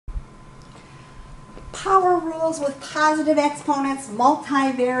power rules with positive exponents,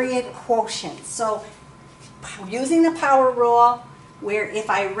 multivariate quotients. So using the power rule, where if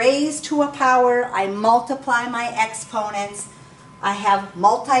I raise to a power, I multiply my exponents. I have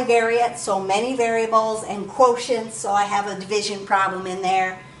multivariate, so many variables, and quotients, so I have a division problem in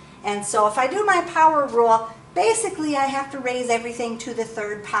there. And so if I do my power rule, basically I have to raise everything to the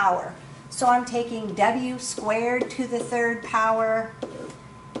third power. So I'm taking w squared to the third power,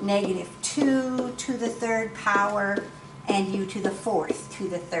 negative 2 to the third power, and u to the fourth to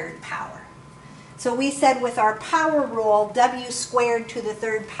the third power. So we said with our power rule, w squared to the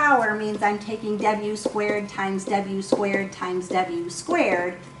third power means I'm taking w squared times w squared times w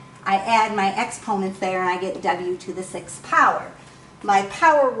squared. I add my exponents there and I get w to the sixth power. My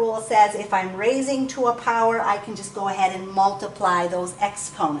power rule says if I'm raising to a power, I can just go ahead and multiply those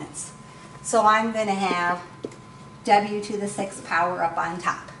exponents. So I'm going to have w to the sixth power up on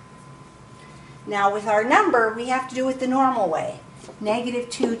top. Now with our number, we have to do it the normal way. Negative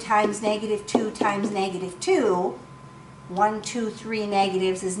 2 times negative 2 times negative 2. 1, 2, 3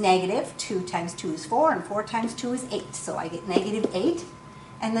 negatives is negative. 2 times 2 is 4, and 4 times 2 is 8. So I get negative 8.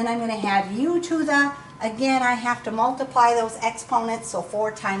 And then I'm going to have u to the, again, I have to multiply those exponents, so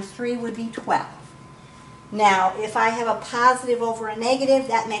 4 times 3 would be 12. Now, if I have a positive over a negative,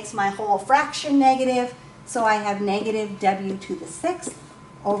 that makes my whole fraction negative. So I have negative w to the sixth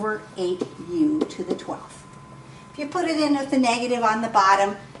over 8u to the 12th. If you put it in with the negative on the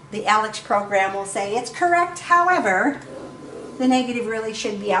bottom, the ALEKS program will say it's correct. However, the negative really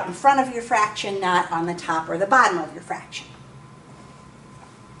should be out in front of your fraction, not on the top or the bottom of your fraction.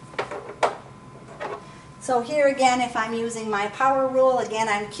 So here again, if I'm using my power rule, again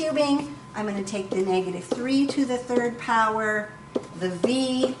I'm cubing. I'm going to take the negative 3 to the third power, the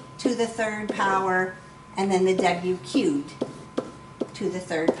v to the third power, and then the w cubed to the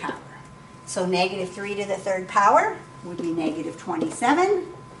third power. So negative 3 to the third power would be negative 27.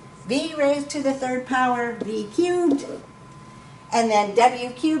 V raised to the third power, v cubed. And then w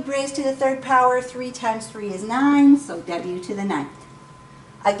cubed raised to the third power, 3 times 3 is 9, so w to the ninth.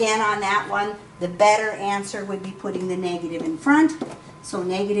 Again, on that one, the better answer would be putting the negative in front. So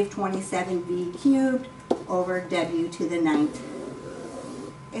negative 27v cubed over w to the ninth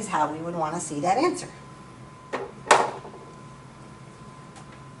is how we would want to see that answer.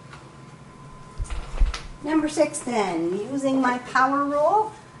 Number 6 then, using my power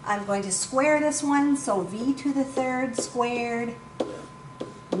rule, I'm going to square this one, so v to the third squared,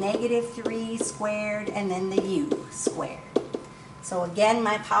 negative 3 squared, and then the u squared. So again,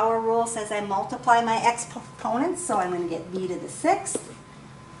 my power rule says I multiply my exponents, so I'm going to get v to the sixth.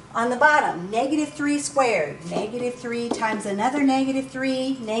 On the bottom, negative 3 squared, negative 3 times another negative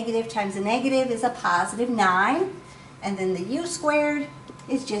 3, negative times a negative is a positive 9, and then the u squared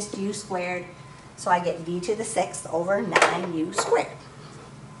is just u squared. So I get v to the sixth over 9u squared.